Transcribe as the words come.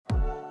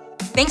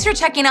Thanks for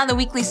checking out the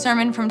weekly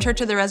sermon from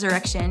Church of the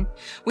Resurrection.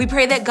 We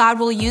pray that God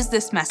will use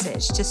this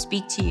message to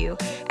speak to you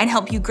and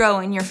help you grow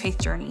in your faith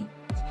journey.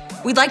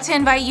 We'd like to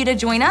invite you to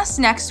join us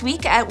next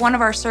week at one of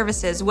our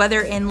services,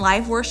 whether in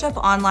live worship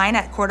online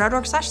at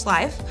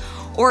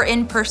core.org/live or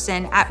in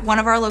person at one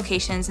of our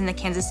locations in the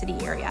Kansas City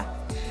area.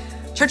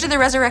 Church of the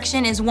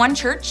Resurrection is one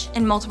church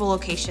in multiple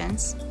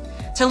locations.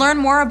 To learn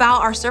more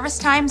about our service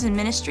times and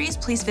ministries,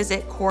 please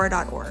visit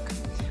core.org.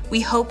 We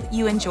hope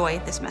you enjoy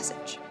this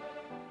message.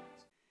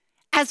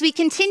 As we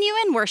continue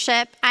in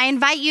worship, I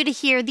invite you to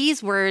hear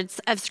these words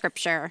of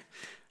Scripture.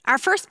 Our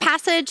first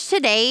passage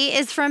today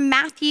is from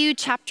Matthew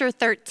chapter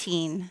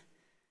 13.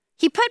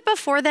 He put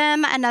before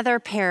them another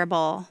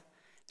parable.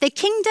 The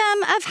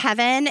kingdom of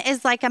heaven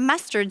is like a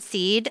mustard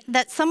seed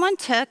that someone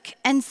took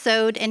and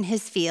sowed in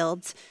his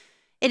field.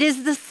 It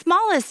is the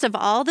smallest of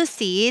all the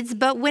seeds,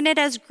 but when it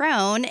has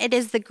grown, it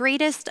is the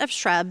greatest of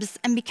shrubs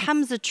and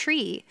becomes a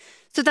tree,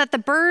 so that the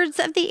birds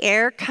of the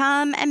air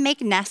come and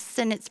make nests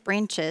in its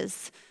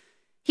branches.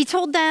 He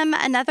told them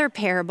another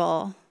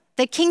parable.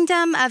 The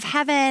kingdom of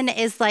heaven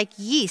is like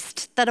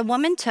yeast that a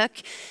woman took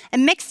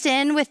and mixed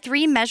in with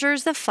 3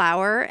 measures of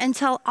flour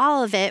until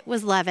all of it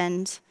was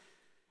leavened.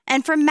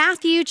 And from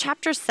Matthew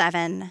chapter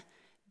 7,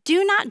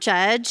 do not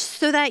judge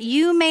so that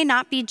you may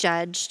not be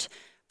judged.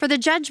 For the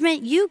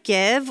judgment you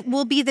give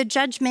will be the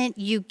judgment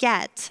you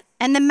get,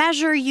 and the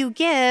measure you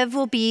give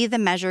will be the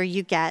measure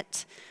you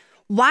get.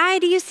 Why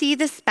do you see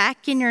the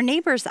speck in your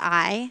neighbor's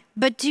eye,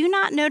 but do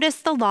not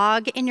notice the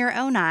log in your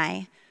own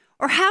eye?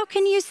 Or how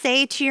can you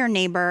say to your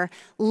neighbor,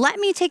 let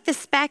me take the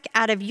speck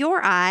out of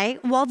your eye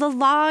while the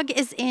log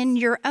is in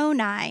your own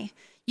eye?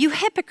 You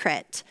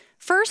hypocrite!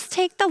 First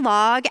take the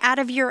log out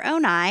of your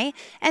own eye,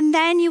 and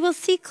then you will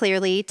see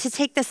clearly to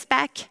take the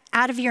speck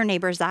out of your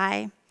neighbor's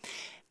eye.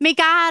 May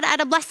God add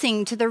a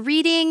blessing to the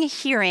reading,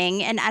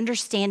 hearing, and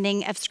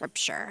understanding of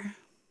Scripture.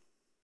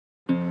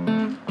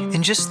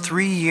 In just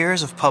 3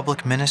 years of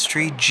public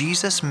ministry,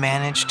 Jesus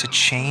managed to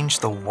change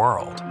the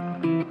world.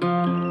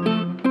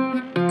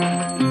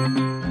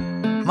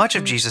 Much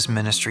of Jesus'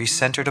 ministry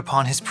centered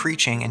upon his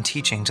preaching and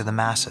teaching to the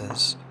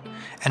masses.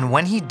 And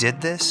when he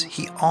did this,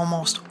 he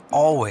almost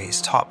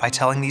always taught by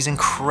telling these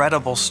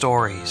incredible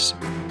stories.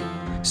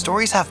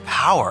 Stories have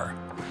power.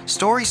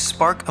 Stories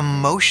spark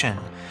emotion.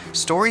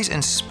 Stories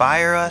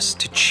inspire us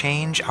to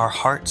change our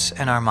hearts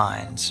and our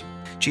minds.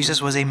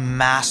 Jesus was a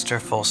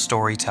masterful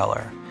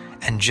storyteller.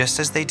 And just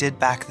as they did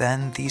back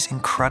then, these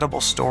incredible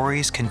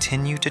stories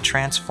continue to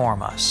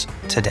transform us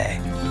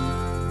today.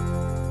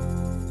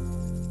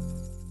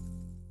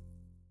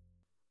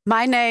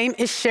 My name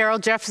is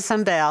Cheryl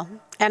Jefferson Bell,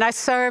 and I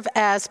serve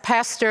as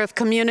pastor of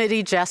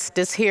community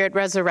justice here at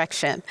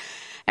Resurrection.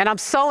 And I'm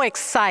so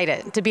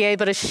excited to be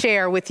able to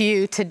share with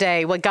you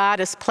today what God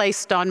has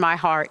placed on my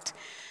heart.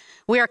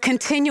 We are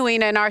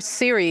continuing in our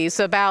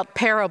series about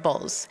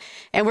parables,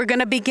 and we're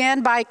going to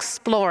begin by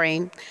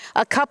exploring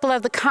a couple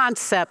of the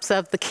concepts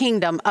of the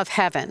kingdom of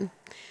heaven.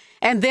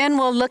 And then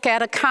we'll look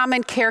at a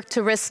common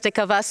characteristic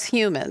of us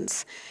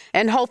humans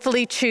and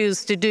hopefully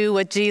choose to do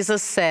what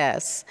Jesus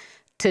says,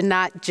 to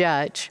not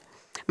judge.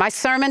 My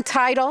sermon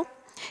title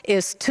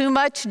is Too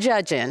Much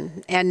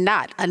Judging and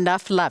Not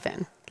Enough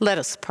Loving. Let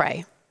us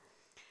pray.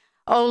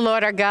 Oh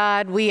Lord our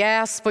God, we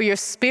ask for your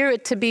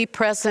Spirit to be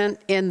present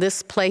in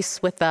this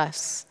place with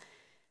us.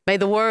 May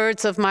the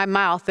words of my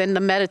mouth and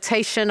the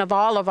meditation of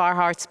all of our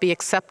hearts be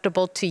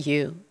acceptable to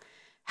you.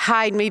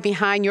 Hide me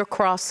behind your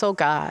cross, O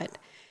God,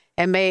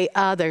 and may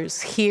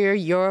others hear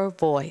your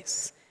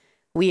voice.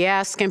 We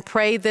ask and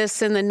pray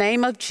this in the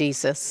name of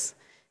Jesus.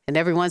 And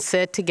everyone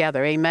said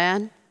together,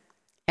 amen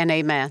and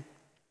amen.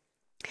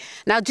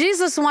 Now,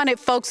 Jesus wanted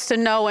folks to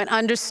know and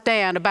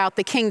understand about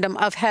the kingdom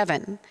of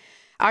heaven.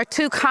 Our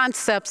 2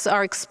 concepts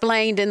are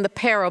explained in the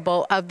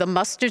parable of the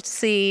mustard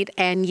seed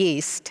and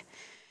yeast.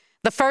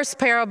 The first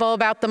parable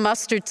about the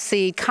mustard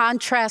seed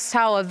contrasts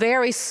how a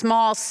very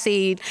small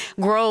seed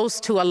grows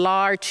to a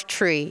large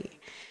tree.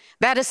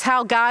 That is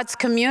how God's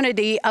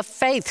community of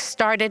faith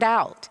started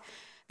out.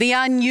 The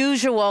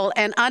unusual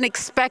and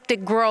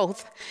unexpected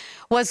growth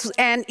was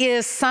and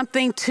is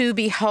something to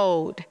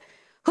behold.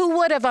 Who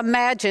would have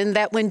imagined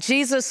that when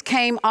Jesus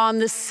came on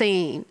the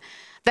scene,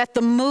 that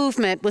the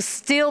movement would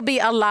still be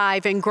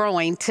alive and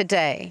growing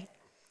today?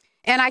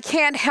 And I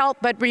can't help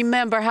but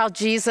remember how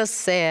Jesus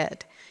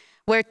said,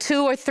 where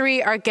 2 or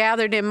 3 are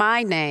gathered in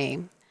my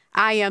name,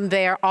 I am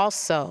there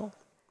also.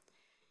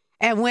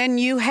 And when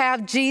you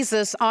have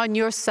Jesus on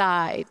your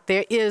side,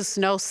 there is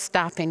no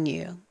stopping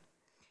you.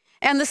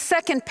 And the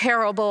second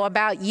parable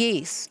about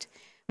yeast,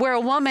 where a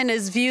woman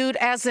is viewed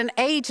as an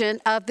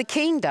agent of the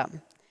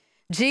kingdom.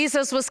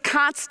 Jesus was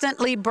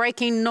constantly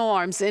breaking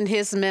norms in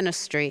his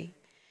ministry.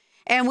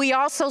 And we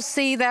also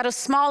see that a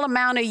small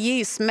amount of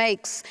yeast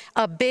makes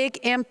a big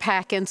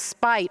impact in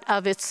spite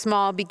of its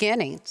small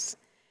beginnings.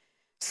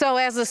 So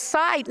as a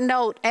side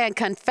note and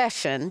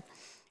confession,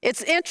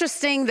 it's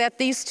interesting that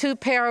these 2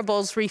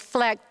 parables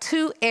reflect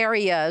 2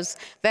 areas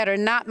that are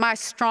not my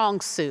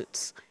strong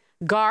suits,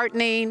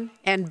 gardening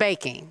and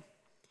baking.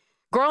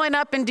 Growing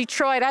up in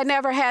Detroit, I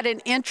never had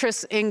an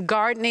interest in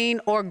gardening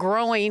or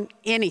growing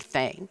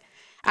anything.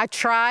 I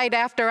tried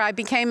after I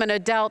became an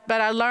adult,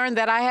 but I learned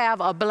that I have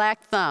a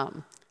black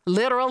thumb,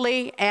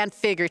 literally and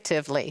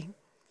figuratively.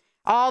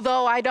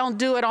 Although I don't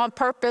do it on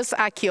purpose,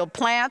 I kill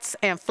plants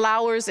and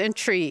flowers and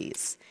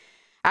trees.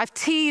 I've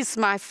teased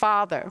my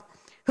father,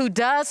 who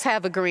does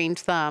have a green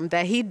thumb,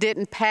 that he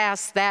didn't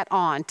pass that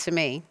on to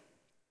me.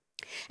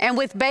 And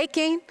with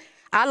baking,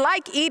 I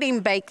like eating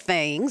baked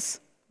things,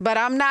 but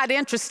I'm not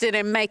interested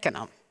in making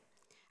them.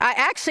 I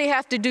actually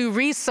have to do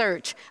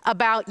research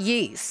about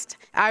yeast.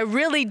 I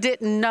really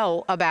didn't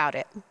know about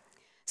it.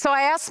 So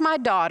I asked my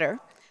daughter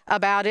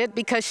about it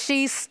because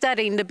she's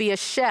studying to be a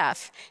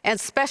chef and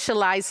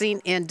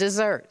specializing in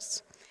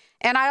desserts.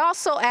 And I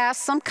also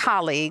asked some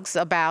colleagues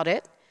about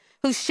it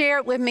who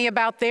shared with me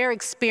about their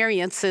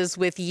experiences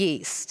with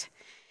yeast.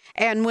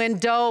 And when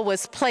dough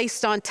was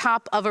placed on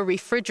top of a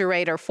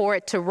refrigerator for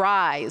it to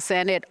rise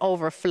and it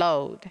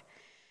overflowed.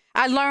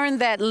 I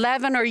learned that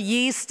leaven or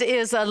yeast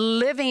is a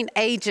living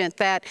agent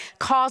that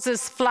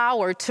causes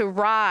flour to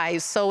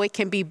rise so it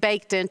can be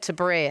baked into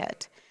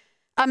bread.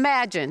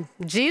 Imagine,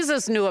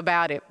 Jesus knew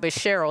about it, but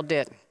Cheryl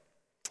didn't.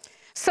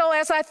 So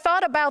as I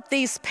thought about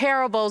these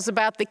parables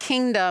about the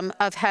kingdom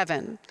of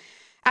heaven,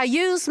 I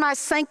used my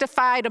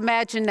sanctified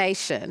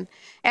imagination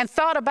and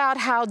thought about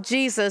how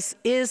Jesus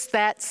is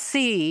that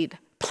seed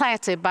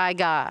planted by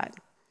God,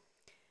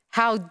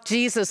 how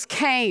Jesus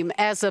came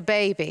as a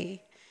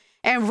baby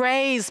and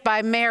raised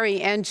by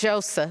Mary and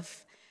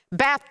Joseph,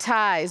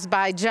 baptized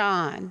by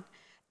John,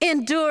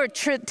 endured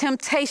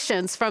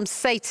temptations from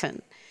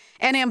Satan,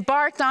 and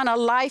embarked on a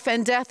life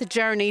and death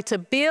journey to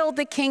build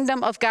the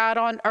kingdom of God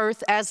on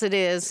earth as it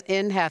is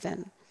in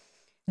heaven.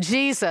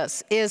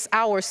 Jesus is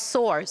our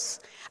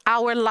source,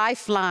 our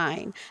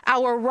lifeline,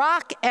 our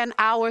rock, and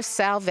our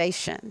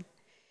salvation.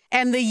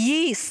 And the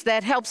yeast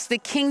that helps the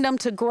kingdom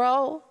to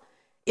grow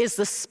is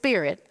the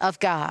Spirit of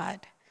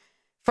God.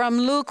 From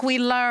Luke, we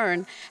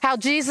learn how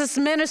Jesus'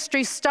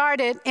 ministry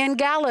started in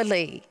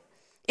Galilee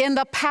in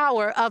the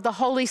power of the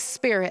Holy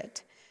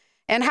Spirit,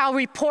 and how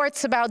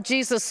reports about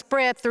Jesus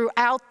spread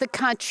throughout the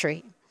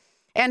country,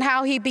 and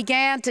how he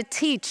began to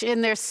teach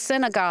in their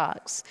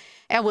synagogues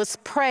and was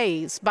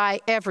praised by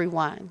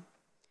everyone.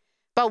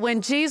 But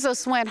when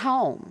Jesus went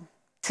home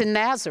to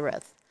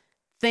Nazareth,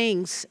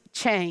 things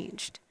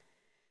changed.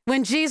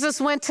 When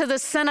Jesus went to the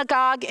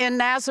synagogue in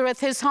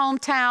Nazareth, his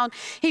hometown,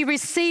 he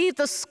received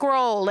the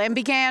scroll and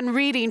began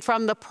reading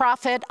from the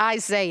prophet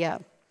Isaiah,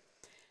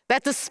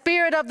 that the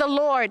Spirit of the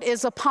Lord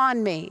is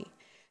upon me,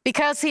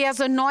 because he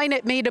has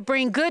anointed me to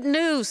bring good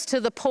news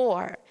to the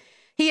poor.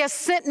 He has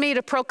sent me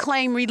to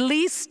proclaim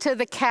release to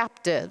the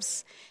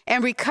captives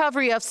and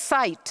recovery of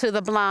sight to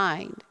the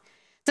blind,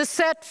 to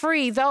set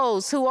free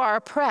those who are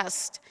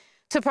oppressed,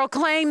 to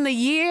proclaim the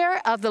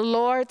year of the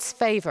Lord's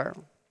favor.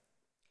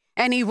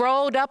 And he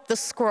rolled up the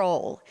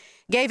scroll,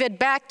 gave it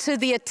back to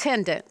the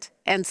attendant,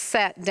 and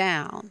sat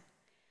down.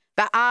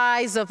 The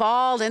eyes of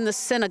all in the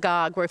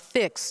synagogue were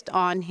fixed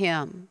on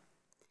him.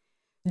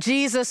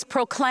 Jesus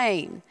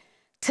proclaimed,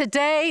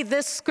 "Today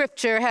this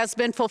scripture has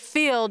been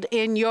fulfilled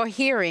in your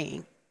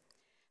hearing."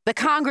 The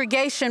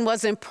congregation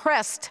was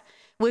impressed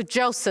with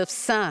Joseph's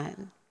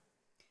son.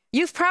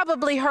 You've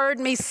probably heard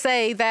me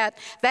say that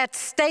that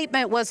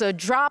statement was a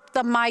drop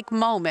the mic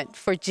moment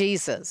for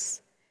Jesus.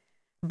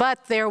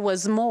 But there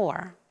was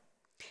more.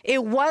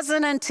 It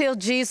wasn't until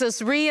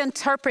Jesus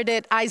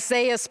reinterpreted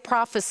Isaiah's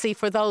prophecy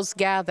for those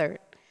gathered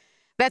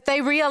that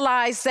they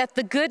realized that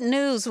the good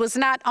news was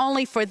not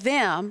only for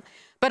them,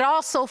 but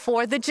also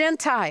for the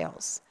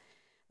Gentiles.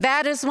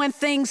 That is when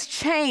things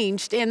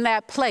changed in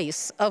that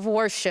place of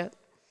worship.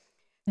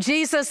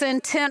 Jesus'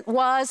 intent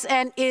was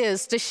and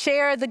is to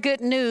share the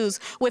good news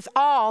with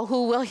all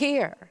who will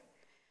hear.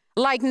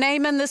 Like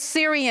Naaman the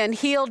Syrian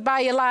healed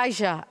by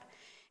Elijah,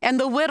 and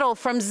the widow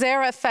from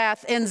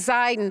Zarephath in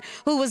Zidon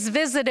who was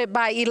visited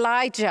by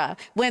Elijah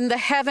when the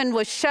heaven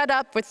was shut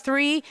up for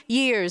 3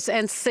 years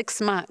and 6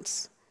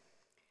 months.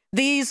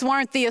 These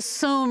weren't the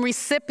assumed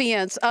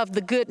recipients of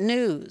the good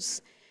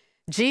news.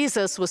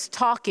 Jesus was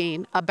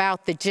talking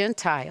about the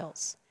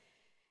Gentiles.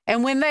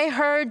 And when they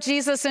heard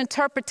Jesus'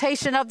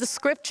 interpretation of the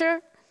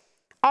scripture,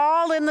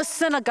 all in the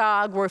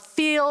synagogue were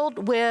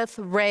filled with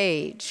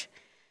rage.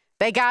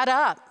 They got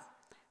up,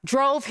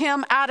 drove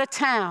him out of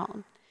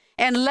town,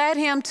 and led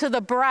him to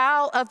the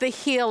brow of the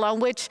hill on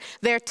which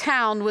their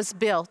town was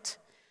built,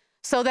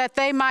 so that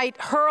they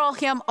might hurl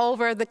him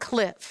over the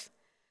cliff.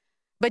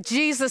 But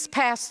Jesus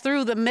passed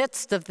through the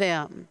midst of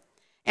them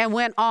and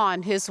went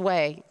on his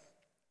way.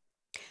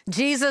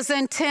 Jesus'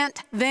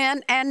 intent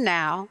then and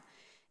now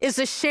is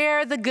to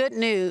share the good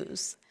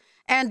news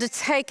and to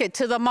take it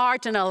to the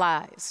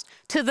marginalized,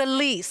 to the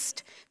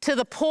least, to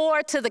the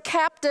poor, to the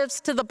captives,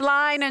 to the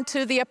blind, and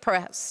to the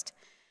oppressed.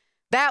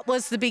 That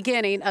was the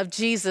beginning of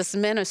Jesus'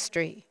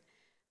 ministry,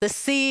 the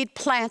seed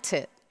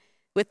planted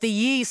with the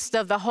yeast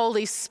of the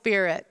Holy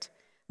Spirit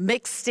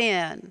mixed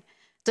in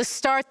to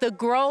start the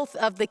growth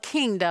of the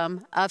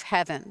kingdom of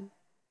heaven.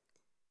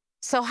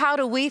 So how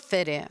do we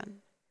fit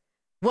in?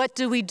 What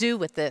do we do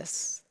with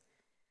this?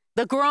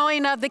 The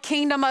growing of the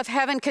kingdom of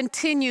heaven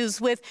continues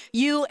with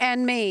you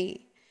and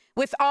me,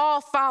 with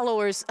all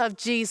followers of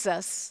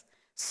Jesus,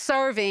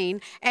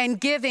 serving and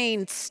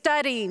giving,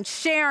 studying,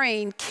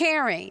 sharing,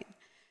 caring,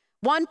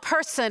 one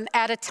person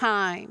at a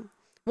time,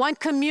 one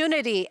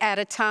community at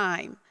a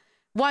time,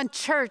 one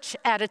church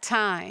at a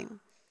time,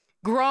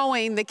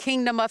 growing the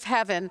kingdom of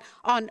heaven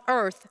on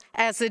earth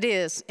as it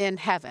is in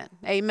heaven.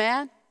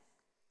 Amen?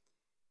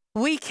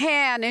 We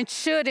can and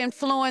should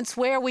influence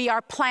where we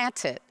are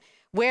planted,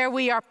 where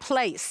we are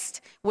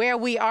placed, where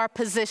we are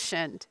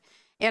positioned,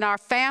 in our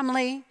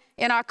family,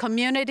 in our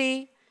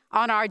community,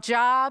 on our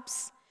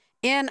jobs,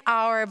 in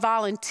our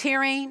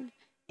volunteering,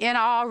 in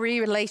our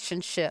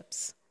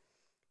relationships,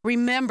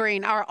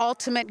 remembering our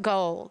ultimate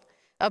goal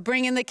of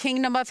bringing the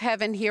kingdom of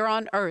heaven here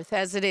on earth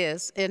as it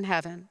is in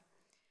heaven.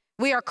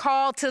 We are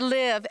called to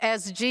live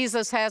as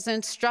Jesus has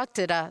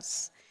instructed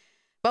us,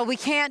 but we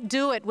can't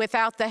do it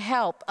without the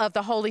help of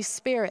the Holy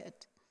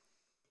Spirit.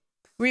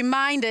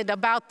 Reminded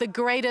about the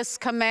greatest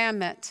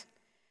commandment.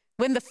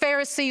 When the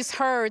Pharisees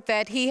heard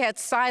that he had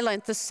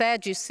silenced the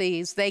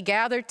Sadducees, they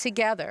gathered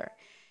together,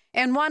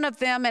 and one of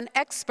them, an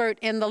expert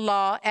in the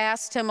law,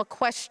 asked him a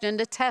question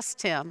to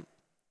test him.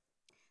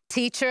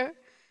 "Teacher,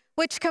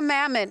 which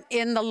commandment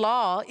in the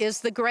law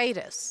is the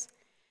greatest?"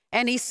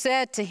 And he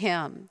said to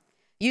him,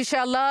 "You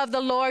shall love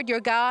the Lord your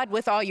God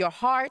with all your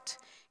heart,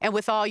 and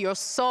with all your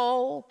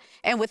soul,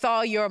 and with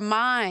all your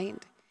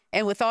mind,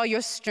 and with all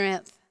your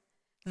strength.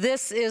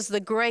 This is the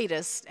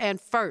greatest and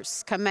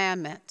first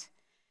commandment.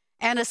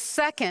 And a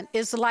second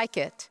is like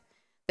it,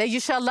 that you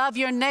shall love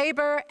your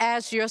neighbor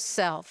as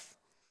yourself.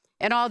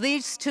 And all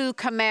these two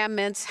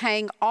commandments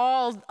hang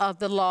all of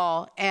the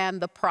law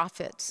and the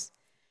prophets."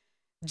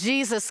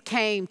 Jesus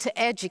came to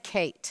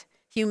educate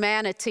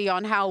humanity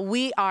on how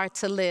we are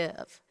to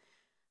live.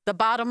 The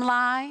bottom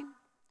line,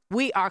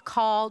 we are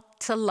called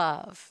to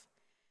love.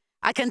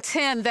 I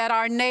contend that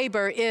our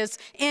neighbor is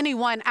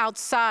anyone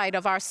outside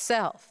of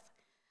ourselves.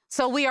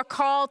 So we are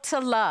called to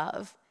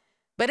love,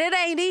 but it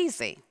ain't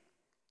easy.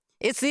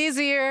 It's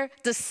easier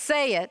to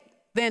say it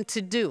than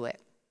to do it.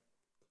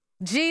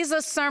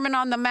 Jesus' Sermon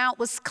on the Mount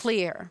was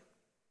clear.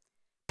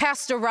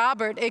 Pastor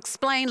Robert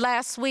explained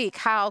last week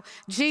how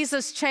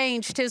Jesus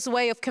changed his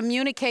way of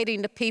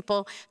communicating to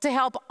people to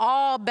help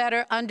all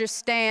better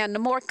understand,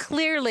 more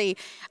clearly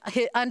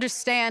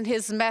understand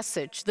his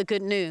message, the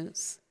good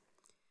news.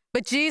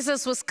 But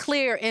Jesus was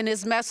clear in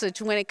his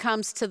message when it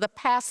comes to the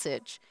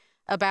passage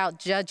about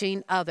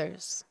judging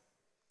others.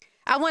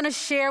 I want to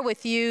share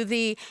with you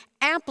the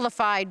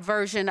amplified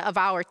version of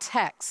our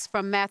text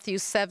from Matthew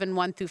 7,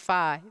 1 through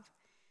 5.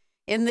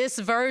 In this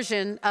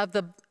version of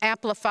the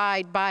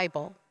Amplified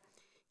Bible,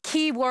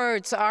 key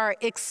words are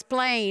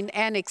explained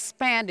and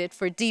expanded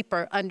for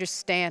deeper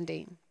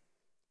understanding.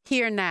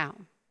 Hear now.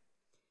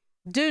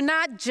 Do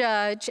not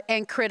judge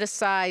and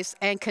criticize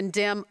and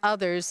condemn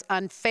others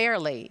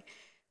unfairly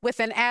with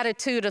an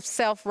attitude of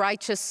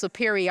self-righteous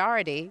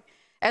superiority,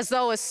 as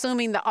though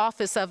assuming the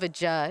office of a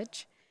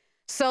judge,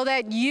 so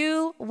that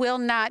you will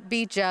not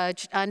be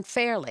judged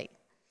unfairly.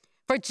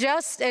 For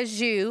just as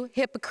you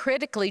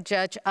hypocritically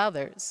judge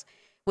others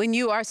when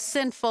you are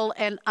sinful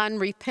and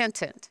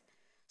unrepentant,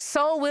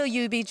 so will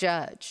you be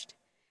judged.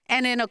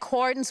 And in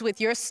accordance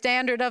with your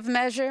standard of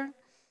measure,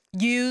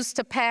 used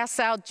to pass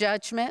out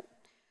judgment,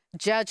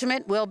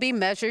 judgment will be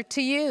measured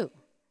to you.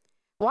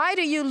 Why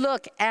do you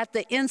look at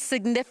the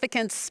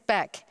insignificant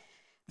speck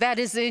that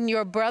is in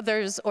your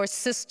brother's or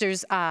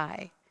sister's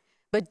eye,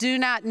 but do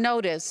not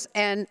notice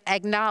and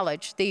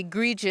acknowledge the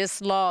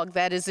egregious log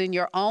that is in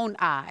your own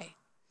eye?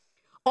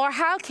 Or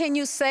how can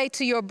you say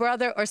to your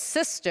brother or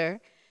sister,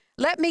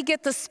 "Let me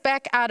get the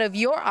speck out of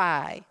your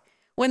eye,"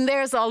 when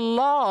there's a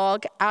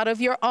log out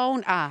of your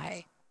own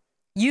eye?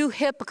 You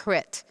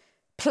hypocrite,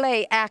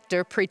 play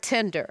actor,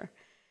 pretender.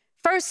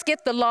 First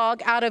get the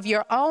log out of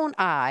your own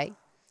eye,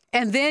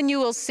 and then you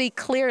will see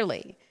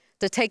clearly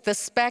to take the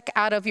speck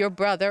out of your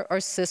brother or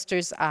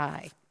sister's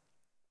eye.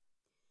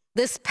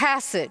 This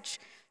passage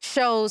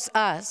shows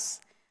us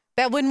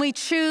that when we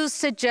choose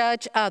to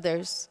judge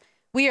others,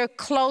 we are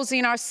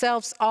closing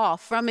ourselves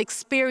off from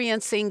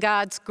experiencing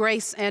God's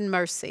grace and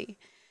mercy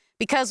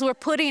because we're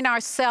putting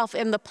ourselves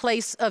in the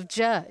place of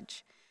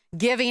judge,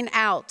 giving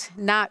out,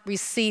 not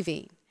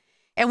receiving.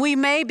 And we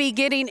may be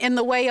getting in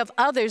the way of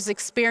others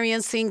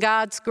experiencing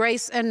God's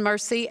grace and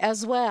mercy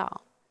as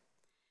well.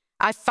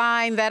 I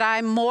find that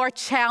I'm more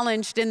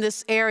challenged in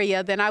this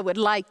area than I would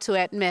like to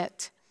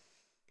admit.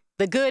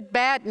 The good,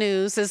 bad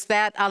news is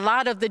that a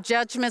lot of the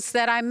judgments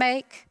that I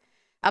make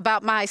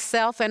about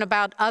myself and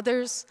about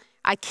others,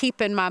 I keep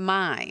in my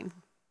mind.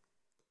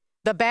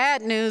 The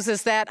bad news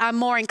is that I'm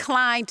more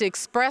inclined to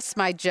express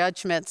my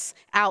judgments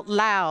out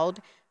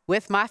loud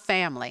with my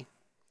family,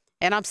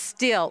 and I'm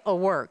still a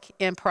work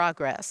in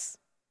progress.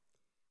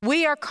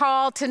 We are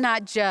called to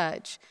not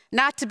judge,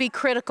 not to be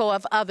critical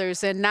of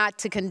others, and not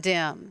to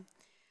condemn.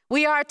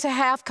 We are to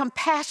have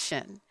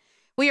compassion.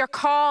 We are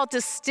called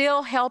to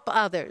still help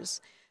others,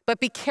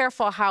 but be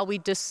careful how we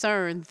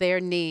discern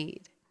their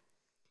need.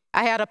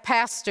 I had a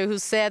pastor who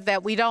said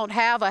that we don't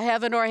have a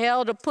heaven or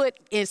hell to put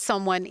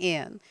someone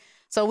in,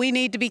 so we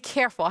need to be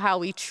careful how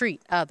we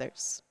treat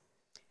others.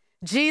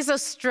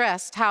 Jesus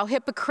stressed how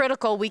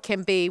hypocritical we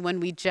can be when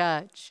we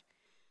judge,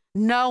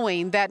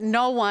 knowing that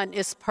no one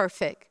is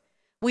perfect.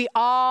 We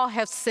all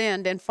have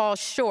sinned and fall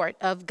short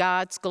of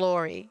God's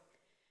glory.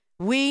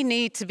 We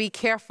need to be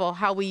careful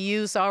how we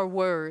use our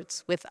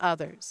words with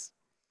others.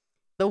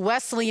 The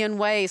Wesleyan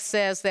way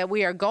says that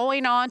we are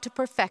going on to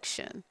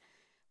perfection,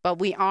 but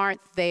we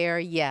aren't there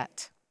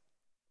yet.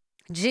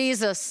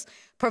 Jesus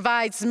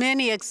provides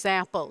many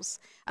examples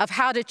of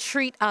how to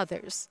treat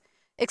others,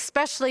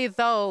 especially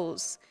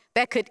those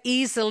that could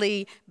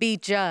easily be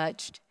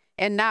judged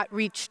and not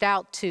reached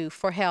out to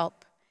for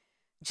help.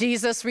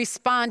 Jesus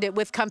responded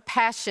with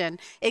compassion,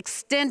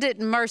 extended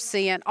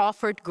mercy, and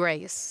offered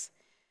grace.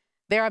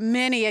 There are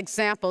many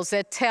examples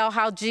that tell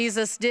how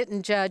Jesus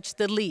didn't judge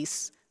the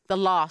least, the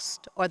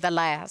lost, or the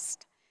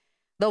last.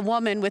 The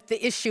woman with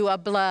the issue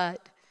of blood,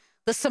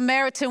 the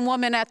Samaritan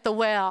woman at the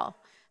well,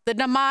 the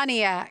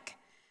demoniac,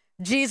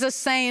 Jesus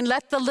saying,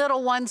 "Let the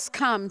little ones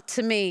come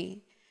to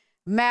me."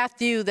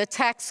 Matthew, the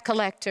tax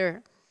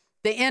collector,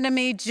 the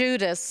enemy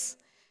Judas,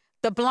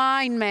 the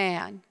blind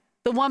man,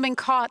 the woman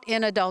caught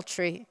in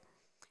adultery,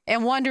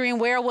 and wondering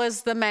where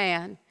was the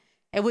man,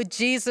 and would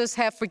Jesus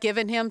have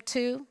forgiven him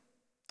too?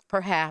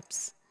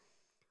 Perhaps.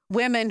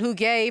 Women who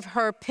gave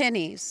her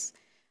pennies,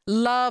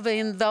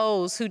 loving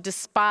those who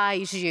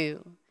despise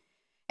you.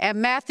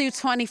 And Matthew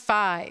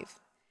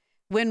 25,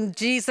 when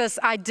Jesus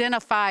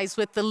identifies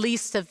with the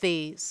least of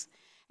these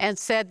and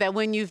said that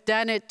when you've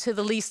done it to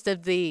the least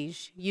of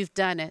these, you've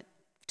done it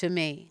to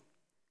me.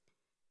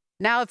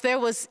 Now, if there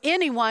was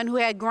anyone who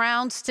had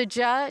grounds to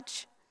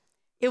judge,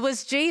 it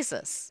was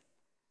Jesus.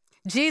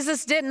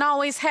 Jesus didn't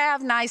always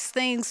have nice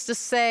things to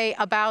say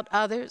about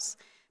others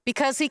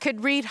because he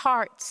could read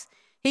hearts.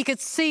 He could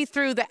see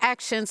through the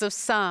actions of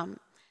some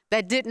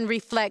that didn't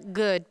reflect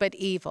good but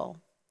evil.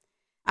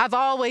 I've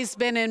always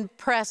been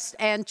impressed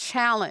and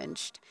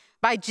challenged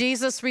by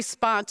Jesus'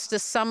 response to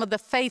some of the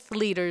faith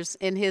leaders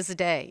in his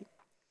day,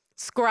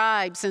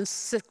 scribes and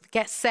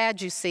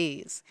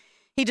Sadducees.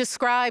 He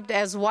described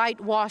as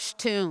whitewashed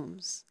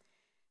tombs.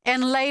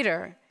 And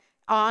later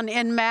on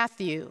in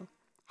Matthew,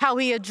 how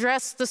he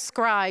addressed the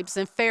scribes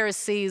and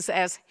Pharisees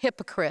as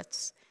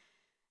hypocrites.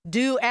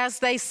 Do as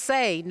they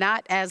say,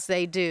 not as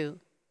they do.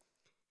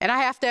 And I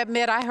have to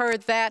admit, I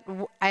heard that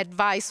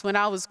advice when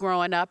I was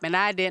growing up, and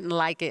I didn't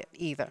like it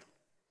either.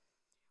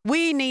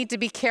 We need to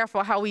be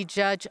careful how we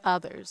judge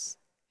others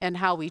and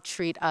how we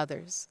treat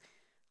others,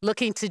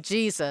 looking to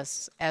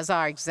Jesus as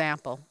our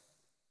example.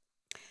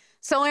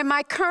 So in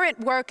my current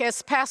work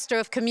as pastor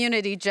of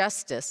community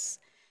justice,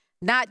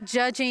 not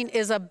judging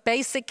is a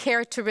basic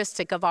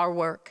characteristic of our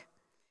work.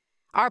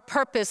 Our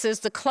purpose is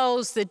to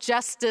close the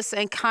justice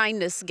and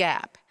kindness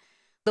gap,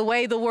 the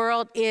way the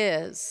world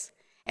is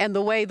and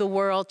the way the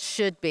world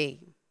should be.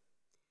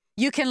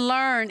 You can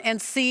learn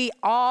and see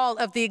all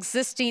of the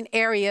existing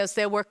areas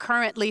that we're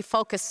currently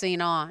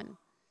focusing on.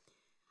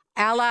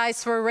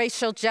 Allies for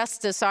Racial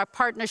Justice, our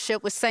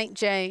partnership with St.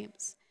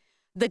 James.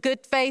 The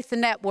Good Faith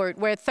Network,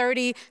 where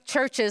 30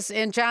 churches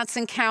in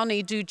Johnson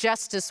County do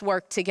justice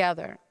work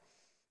together.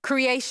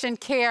 Creation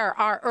Care,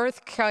 our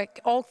earth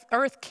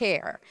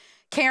care,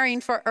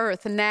 caring for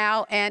earth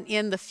now and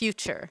in the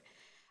future.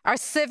 Our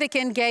civic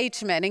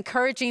engagement,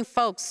 encouraging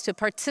folks to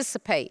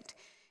participate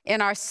in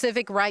our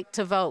civic right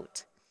to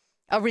vote.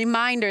 A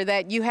reminder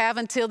that you have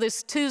until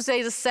this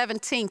Tuesday the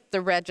 17th to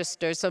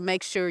register, so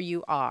make sure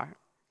you are.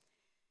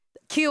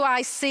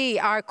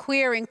 QIC, our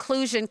Queer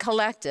Inclusion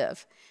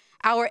Collective,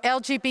 our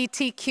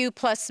LGBTQ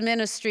plus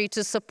ministry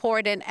to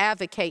support and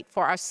advocate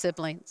for our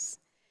siblings.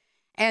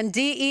 And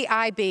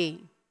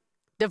DEIB,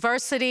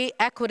 diversity,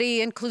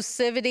 equity,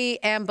 inclusivity,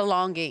 and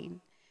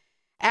belonging.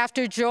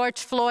 After George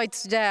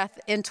Floyd's death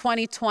in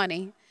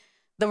 2020,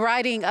 the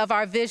writing of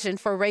our vision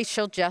for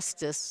racial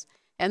justice,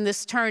 and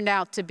this turned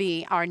out to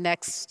be our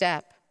next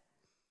step.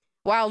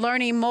 While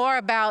learning more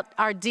about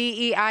our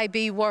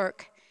DEIB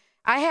work,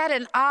 I had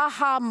an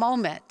aha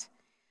moment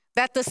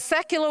that the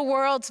secular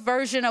world's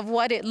version of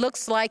what it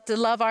looks like to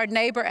love our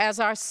neighbor as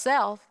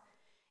ourselves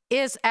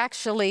is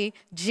actually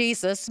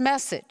Jesus'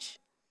 message.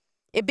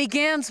 It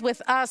begins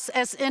with us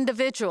as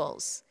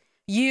individuals,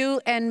 you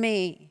and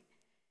me.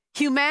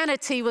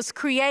 Humanity was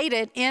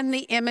created in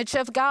the image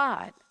of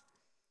God.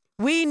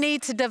 We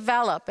need to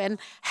develop and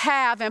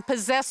have and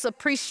possess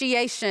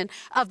appreciation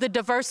of the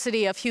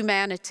diversity of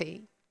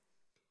humanity.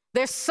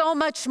 There's so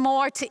much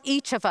more to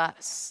each of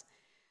us.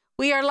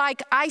 We are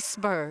like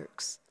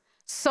icebergs,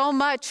 so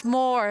much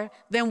more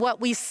than what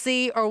we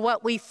see or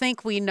what we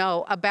think we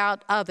know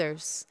about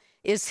others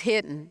is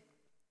hidden.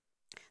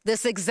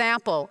 This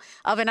example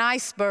of an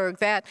iceberg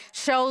that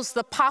shows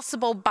the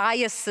possible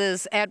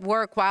biases at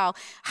work while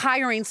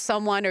hiring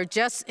someone or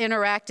just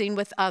interacting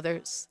with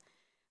others,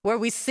 where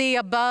we see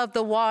above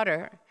the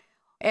water,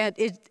 and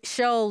it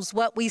shows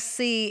what we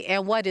see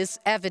and what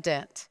is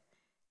evident: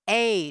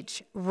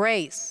 age,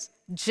 race,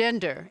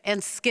 gender,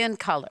 and skin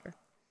color.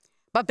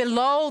 But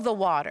below the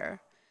water,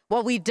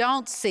 What we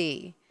don't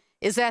see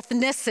is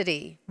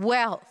ethnicity,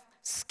 wealth,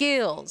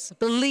 skills,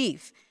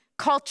 belief,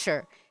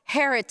 culture,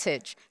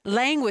 heritage,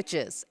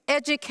 languages,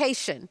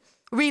 education,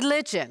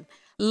 religion,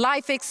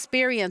 life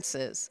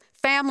experiences,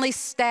 family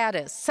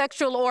status,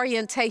 sexual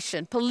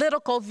orientation,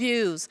 political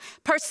views,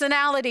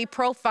 personality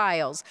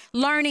profiles,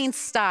 learning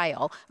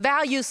style,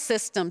 value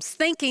systems,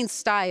 thinking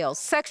styles,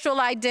 sexual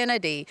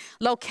identity,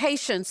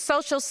 location,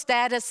 social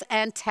status,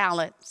 and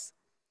talents.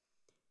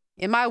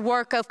 In my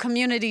work of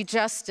community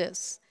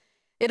justice,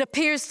 it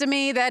appears to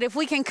me that if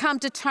we can come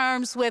to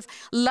terms with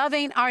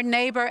loving our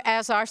neighbor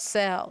as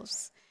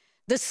ourselves,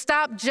 to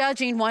stop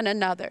judging one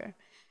another,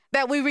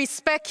 that we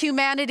respect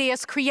humanity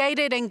as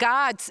created in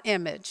God's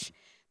image,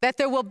 that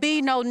there will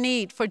be no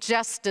need for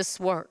justice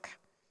work.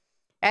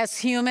 As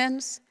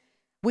humans,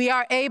 we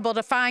are able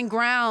to find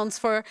grounds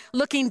for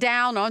looking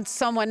down on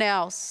someone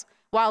else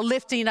while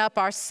lifting up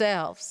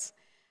ourselves.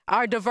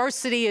 Our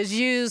diversity is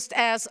used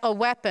as a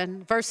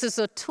weapon versus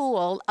a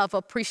tool of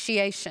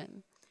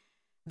appreciation.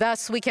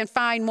 Thus, we can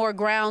find more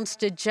grounds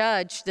to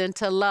judge than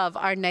to love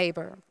our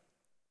neighbor.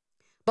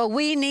 But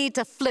we need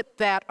to flip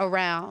that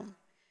around.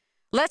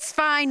 Let's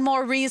find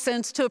more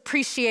reasons to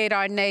appreciate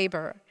our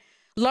neighbor,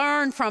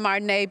 learn from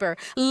our neighbor,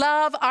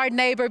 love our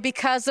neighbor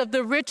because of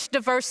the rich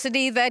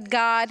diversity that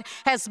God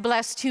has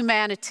blessed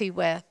humanity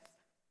with.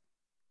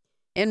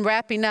 In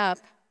wrapping up,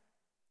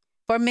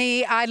 for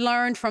me, I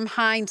learned from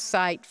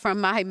hindsight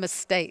from my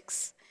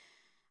mistakes.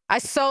 I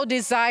so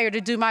desire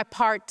to do my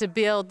part to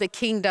build the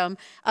kingdom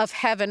of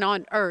heaven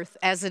on earth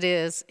as it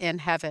is in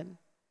heaven.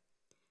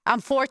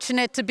 I'm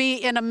fortunate to be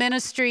in a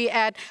ministry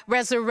at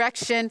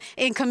Resurrection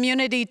in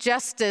community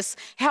justice,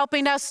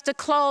 helping us to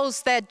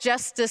close that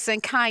justice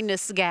and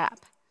kindness gap.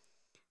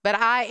 But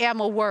I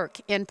am a work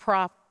in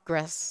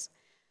progress.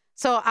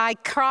 So I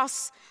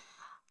close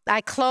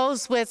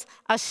with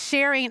a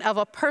sharing of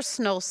a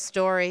personal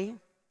story,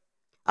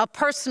 a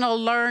personal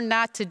learn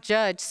not to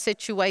judge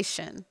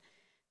situation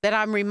that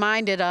I'm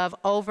reminded of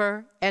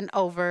over and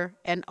over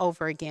and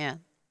over again.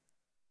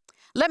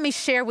 Let me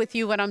share with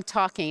you what I'm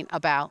talking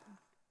about.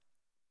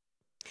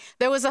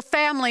 There was a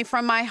family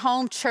from my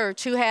home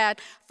church who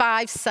had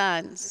 5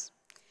 sons.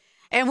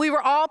 And we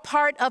were all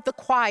part of the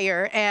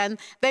choir, and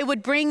they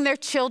would bring their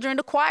children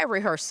to choir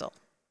rehearsal.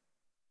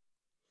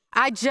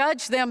 I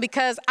judged them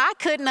because I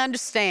couldn't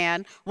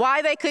understand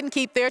why they couldn't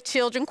keep their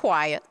children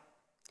quiet,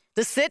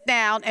 to sit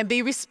down and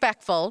be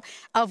respectful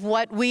of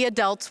what we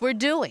adults were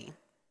doing.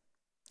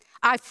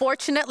 I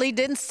fortunately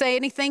didn't say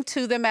anything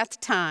to them at the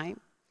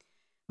time,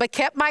 but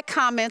kept my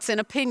comments and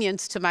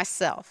opinions to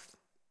myself.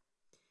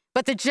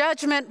 But the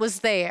judgment was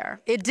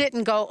there. It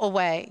didn't go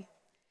away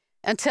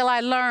until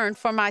I learned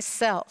for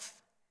myself.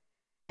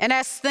 And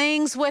as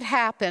things would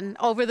happen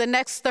over the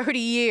next 30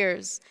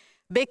 years,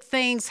 big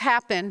things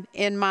happened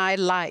in my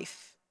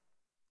life.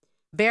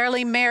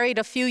 Barely married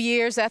a few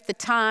years at the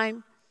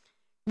time,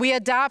 we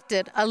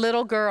adopted a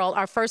little girl,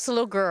 our first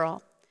little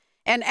girl,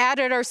 and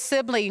added our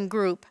sibling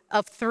group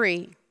of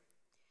 3.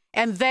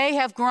 And they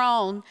have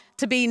grown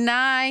to be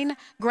 9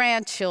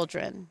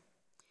 grandchildren.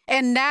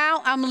 And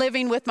now I'm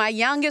living with my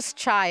youngest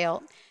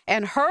child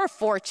and her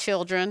 4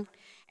 children.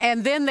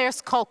 And then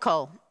there's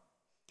Coco,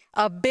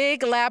 a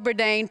big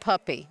Labrador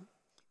puppy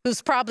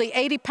who's probably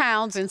 80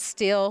 pounds and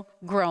still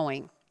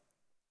growing.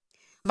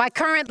 My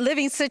current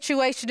living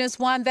situation is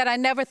one that I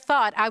never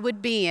thought I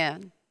would be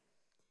in.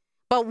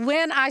 But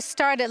when I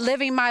started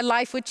living my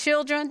life with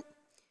children,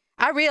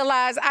 I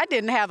realized I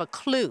didn't have a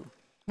clue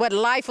what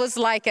life was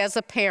like as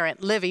a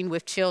parent living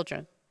with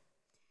children.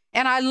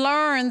 And I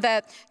learned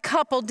that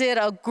couple did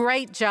a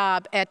great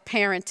job at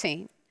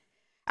parenting.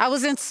 I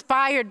was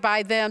inspired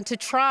by them to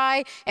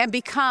try and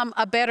become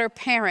a better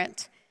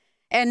parent.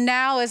 And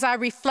now as I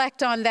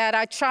reflect on that,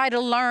 I try to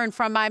learn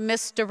from my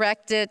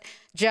misdirected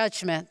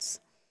judgments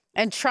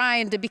and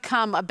trying to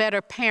become a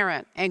better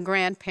parent and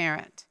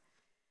grandparent.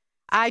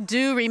 I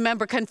do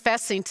remember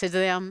confessing to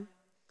them,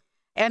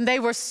 and they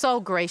were so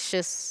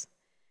gracious.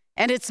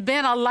 And it's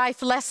been a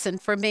life lesson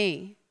for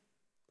me.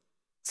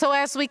 So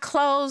as we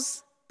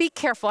close, be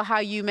careful how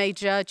you may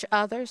judge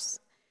others.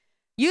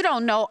 You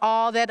don't know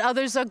all that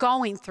others are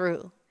going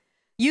through.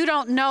 You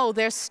don't know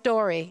their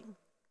story.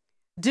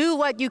 Do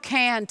what you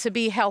can to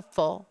be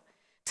helpful,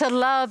 to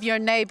love your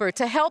neighbor,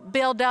 to help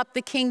build up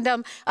the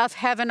kingdom of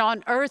heaven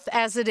on earth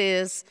as it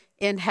is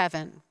in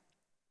heaven.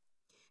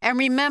 And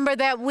remember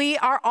that we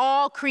are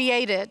all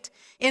created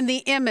in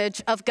the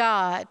image of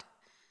God.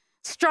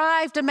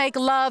 Strive to make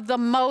love the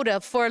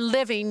motive for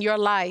living your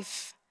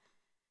life.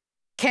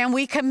 Can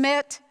we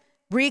recommit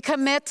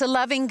to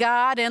loving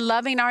God and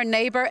loving our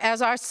neighbor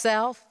as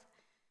ourselves?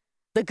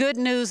 The good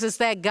news is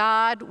that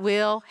God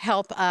will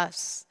help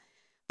us,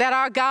 that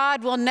our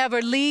God will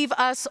never leave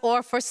us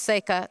or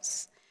forsake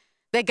us,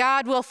 that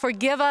God will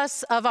forgive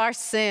us of our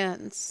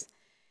sins,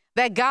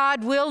 that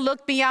God will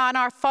look beyond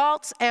our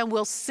faults and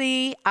will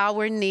see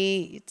our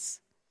needs.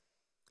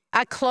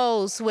 I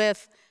close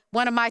with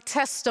one of my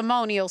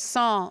testimonial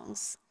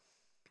songs.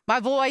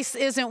 My voice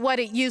isn't what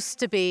it used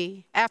to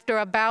be after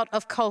a bout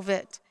of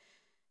COVID,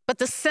 but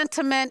the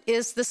sentiment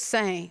is the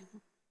same.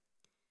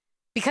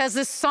 because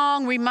this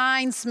song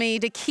reminds me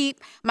to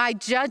keep my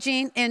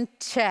judging in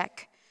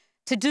check,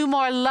 to do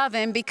more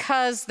loving,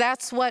 because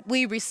that's what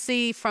we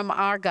receive from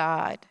our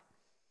God.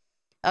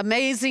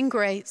 Amazing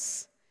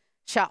grace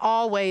shall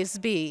always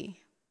be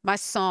my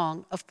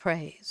song of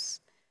praise.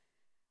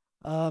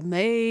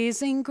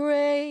 Amazing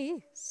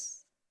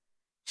grace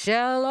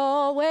shall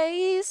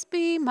always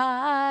be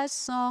my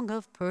song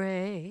of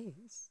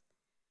praise.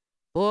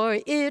 For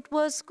it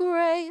was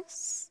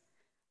grace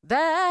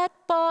that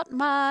bought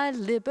my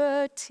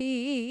liberty.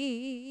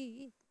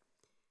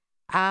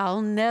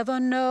 I'll never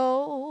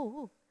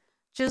know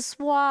just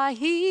why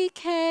he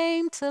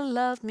came to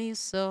love me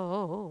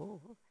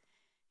so.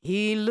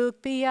 He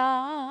looked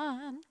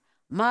beyond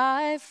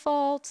my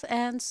faults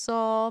and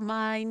saw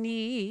my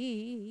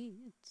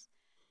needs.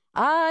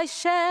 I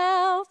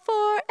shall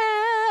forever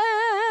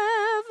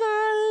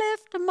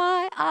lift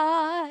my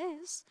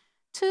eyes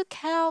to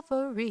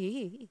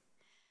Calvary,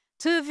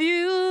 to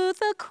view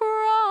the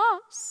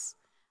cross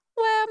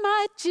where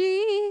my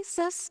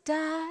Jesus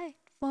died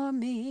for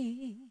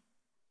me.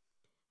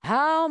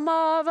 How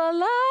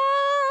marvelous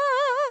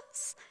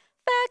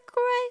that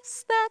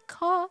grace that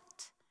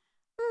caught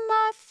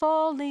my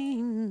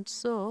falling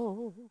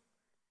soul.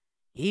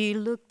 He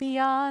looked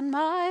beyond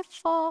my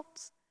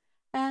faults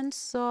and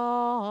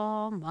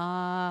saw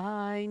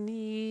my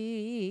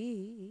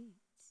needs.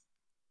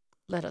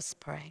 Let us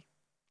pray.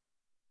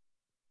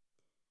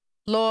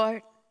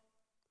 Lord,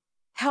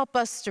 help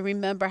us to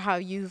remember how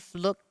you've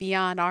looked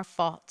beyond our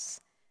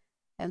faults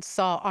and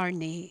saw our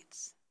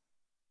needs.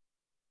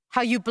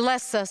 How you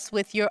bless us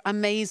with your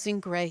amazing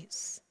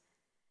grace.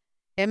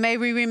 And may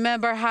we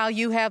remember how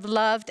you have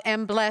loved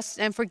and blessed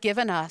and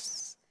forgiven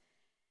us.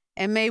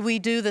 And may we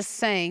do the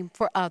same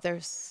for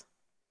others.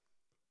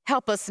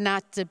 Help us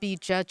not to be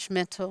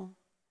judgmental,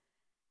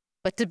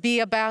 but to be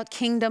about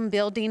kingdom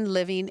building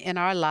living in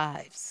our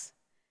lives.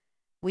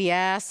 We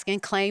ask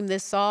and claim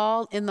this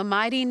all in the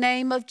mighty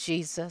name of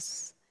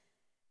Jesus.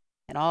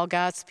 And all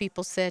God's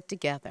people said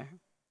together,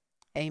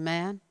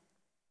 amen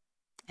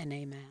and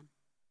amen.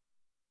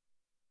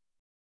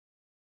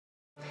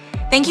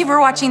 Thank you for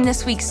watching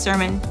this week's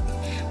sermon.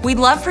 We'd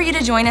love for you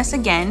to join us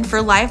again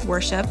for live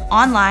worship,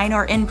 online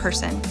or in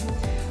person.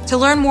 To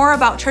learn more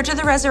about Church of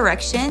the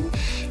Resurrection,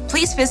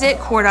 please visit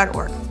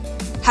core.org.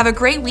 Have a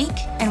great week,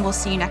 and we'll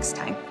see you next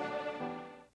time.